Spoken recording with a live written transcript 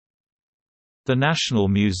The National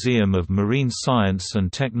Museum of Marine Science and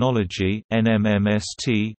Technology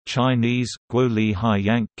 (NMMST), Chinese, Guoli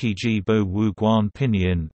Haiyang Kiji Bo Wu Guan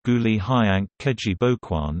Pinyin, Guli Haiyang Keji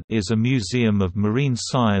Boquan, is a museum of marine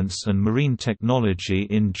science and marine technology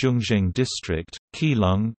in Zhongzheng District,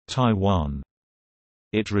 Keelung, Taiwan.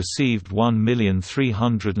 It received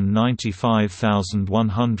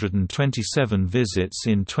 1,395,127 visits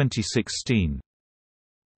in 2016.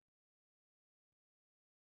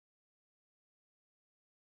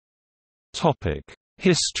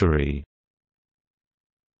 History.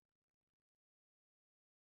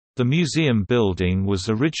 The museum building was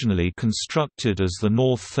originally constructed as the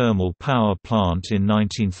North Thermal Power Plant in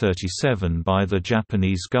 1937 by the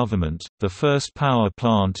Japanese government, the first power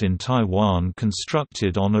plant in Taiwan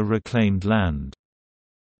constructed on a reclaimed land.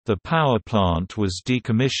 The power plant was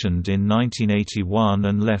decommissioned in 1981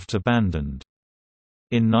 and left abandoned.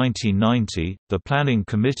 In 1990, the planning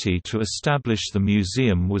committee to establish the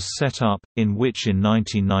museum was set up, in which in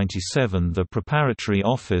 1997 the preparatory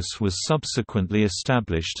office was subsequently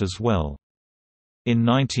established as well. In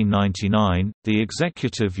 1999, the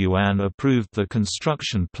Executive Yuan approved the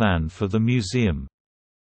construction plan for the museum.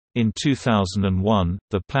 In 2001,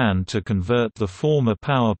 the plan to convert the former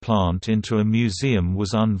power plant into a museum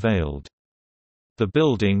was unveiled. The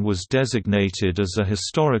building was designated as a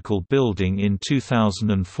historical building in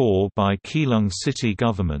 2004 by Keelung City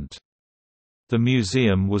Government. The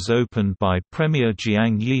museum was opened by Premier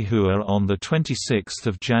Jiang Yihua on 26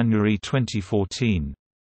 January 2014.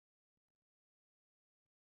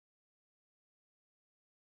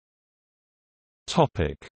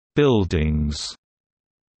 Buildings.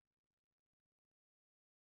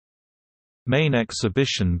 Main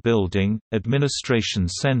Exhibition Building, Administration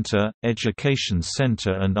Center, Education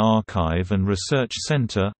Center and Archive and Research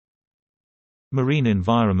Center, Marine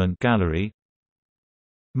Environment Gallery,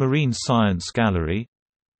 Marine Science Gallery,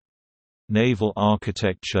 Naval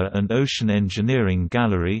Architecture and Ocean Engineering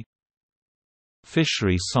Gallery,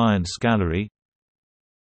 Fishery Science Gallery,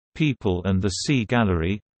 People and the Sea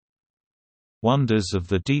Gallery, Wonders of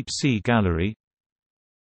the Deep Sea Gallery,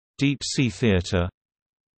 Deep Sea Theater,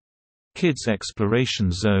 Kids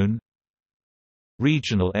Exploration Zone,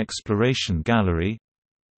 Regional Exploration Gallery,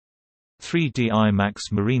 3D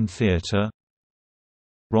IMAX Marine Theater,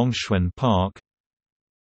 Rongxuan Park,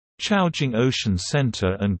 Chaojing Ocean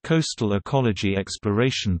Center and Coastal Ecology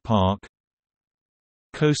Exploration Park,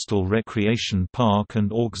 Coastal Recreation Park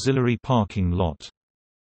and Auxiliary Parking Lot.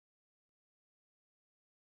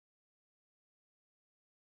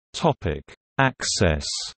 Access.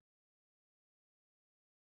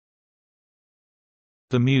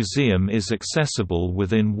 The museum is accessible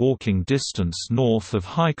within walking distance north of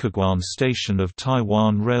Haikeguan Station of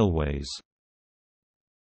Taiwan Railways.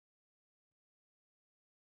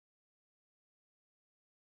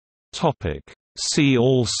 See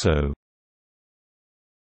also: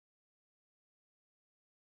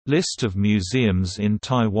 List of museums in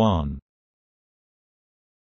Taiwan.